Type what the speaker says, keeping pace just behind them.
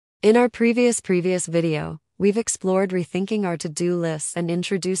In our previous video, we've explored rethinking our to-do lists and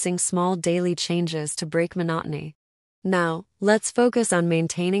introducing small daily changes to break monotony. Now, let's focus on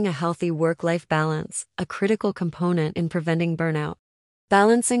maintaining a healthy work-life balance, a critical component in preventing burnout.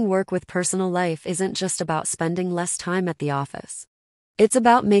 Balancing work with personal life isn't just about spending less time at the office. It's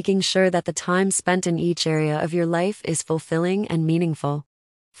about making sure that the time spent in each area of your life is fulfilling and meaningful.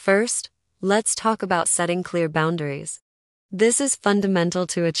 First, let's talk about setting clear boundaries. This is fundamental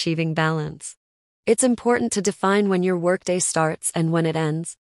to achieving balance. It's important to define when your workday starts and when it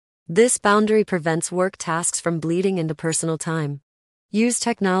ends. This boundary prevents work tasks from bleeding into personal time. Use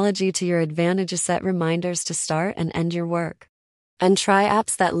technology to your advantage to set reminders to start and end your work. And try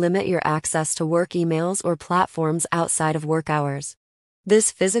apps that limit your access to work emails or platforms outside of work hours.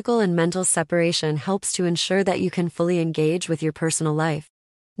 This physical and mental separation helps to ensure that you can fully engage with your personal life.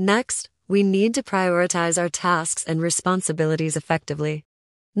 Next, we need to prioritize our tasks and responsibilities effectively.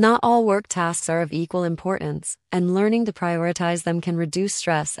 Not all work tasks are of equal importance, and learning to prioritize them can reduce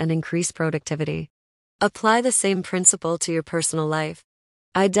stress and increase productivity. Apply the same principle to your personal life.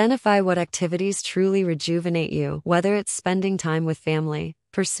 Identify what activities truly rejuvenate you, whether it's spending time with family,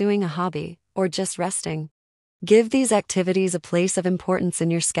 pursuing a hobby, or just resting. Give these activities a place of importance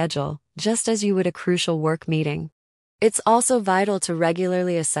in your schedule, just as you would a crucial work meeting. It's also vital to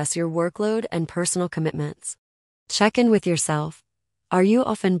regularly assess your workload and personal commitments. Check in with yourself. Are you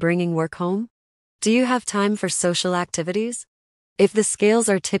often bringing work home? Do you have time for social activities? If the scales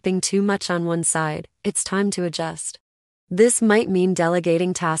are tipping too much on one side, it's time to adjust. This might mean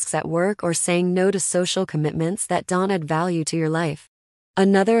delegating tasks at work or saying no to social commitments that don't add value to your life.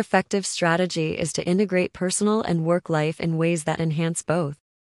 Another effective strategy is to integrate personal and work life in ways that enhance both.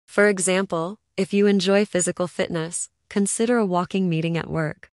 For example, if you enjoy physical fitness, consider a walking meeting at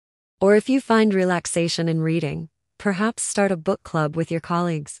work. Or if you find relaxation in reading, perhaps start a book club with your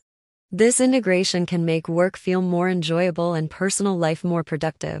colleagues. This integration can make work feel more enjoyable and personal life more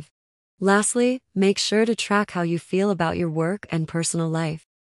productive. Lastly, make sure to track how you feel about your work and personal life.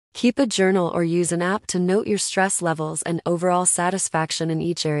 Keep a journal or use an app to note your stress levels and overall satisfaction in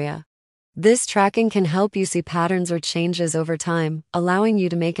each area. This tracking can help you see patterns or changes over time, allowing you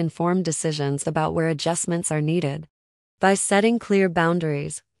to make informed decisions about where adjustments are needed. By setting clear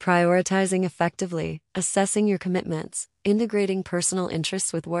boundaries, prioritizing effectively, assessing your commitments, integrating personal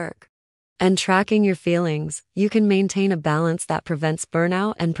interests with work, and tracking your feelings, you can maintain a balance that prevents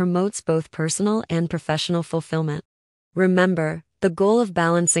burnout and promotes both personal and professional fulfillment. Remember, the goal of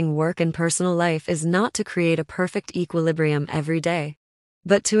balancing work and personal life is not to create a perfect equilibrium every day,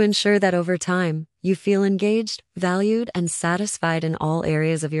 but to ensure that over time, you feel engaged, valued, and satisfied in all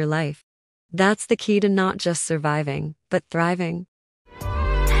areas of your life. That's the key to not just surviving, but thriving.